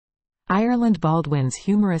Ireland Baldwin's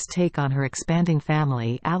humorous take on her expanding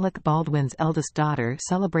family. Alec Baldwin's eldest daughter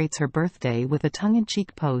celebrates her birthday with a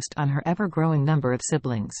tongue-in-cheek post on her ever-growing number of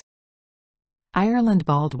siblings. Ireland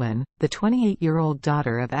Baldwin, the 28-year-old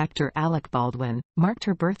daughter of actor Alec Baldwin, marked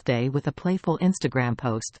her birthday with a playful Instagram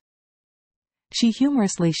post. She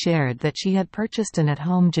humorously shared that she had purchased an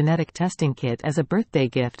at-home genetic testing kit as a birthday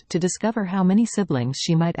gift to discover how many siblings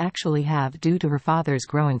she might actually have due to her father's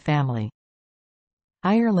growing family.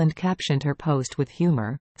 Ireland captioned her post with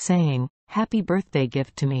humor, saying, "Happy birthday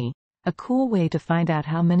gift to me. A cool way to find out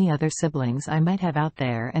how many other siblings I might have out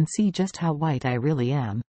there and see just how white I really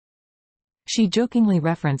am." She jokingly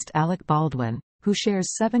referenced Alec Baldwin, who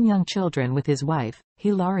shares 7 young children with his wife,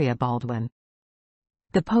 Hilaria Baldwin.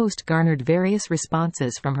 The post garnered various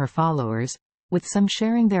responses from her followers, with some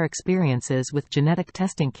sharing their experiences with genetic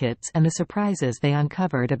testing kits and the surprises they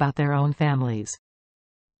uncovered about their own families.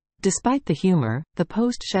 Despite the humor, the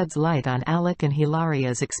post sheds light on Alec and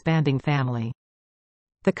Hilaria's expanding family.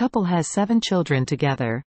 The couple has 7 children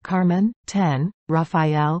together: Carmen, 10,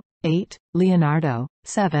 Rafael, 8, Leonardo,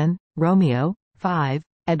 7, Romeo, 5,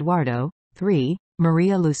 Eduardo, 3,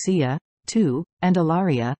 Maria Lucia, 2, and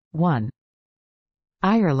Ilaria, 1.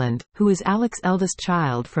 Ireland, who is Alec's eldest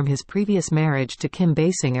child from his previous marriage to Kim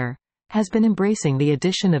Basinger, has been embracing the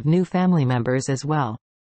addition of new family members as well.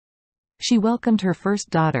 She welcomed her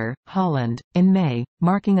first daughter, Holland, in May,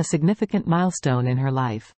 marking a significant milestone in her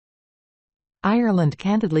life. Ireland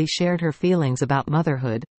candidly shared her feelings about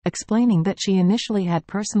motherhood, explaining that she initially had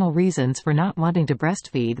personal reasons for not wanting to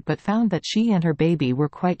breastfeed but found that she and her baby were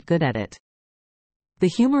quite good at it.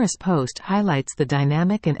 The humorous post highlights the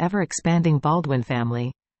dynamic and ever-expanding Baldwin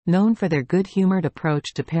family, known for their good-humored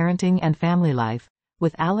approach to parenting and family life,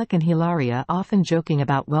 with Alec and Hilaria often joking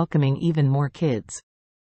about welcoming even more kids.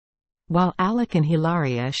 While Alec and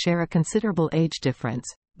Hilaria share a considerable age difference,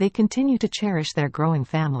 they continue to cherish their growing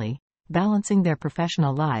family, balancing their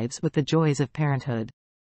professional lives with the joys of parenthood.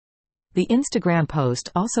 The Instagram post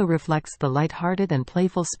also reflects the lighthearted and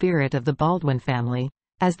playful spirit of the Baldwin family,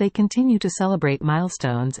 as they continue to celebrate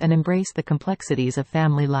milestones and embrace the complexities of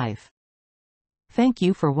family life. Thank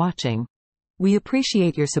you for watching. We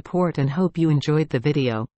appreciate your support and hope you enjoyed the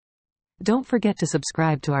video. Don't forget to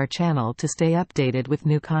subscribe to our channel to stay updated with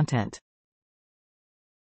new content.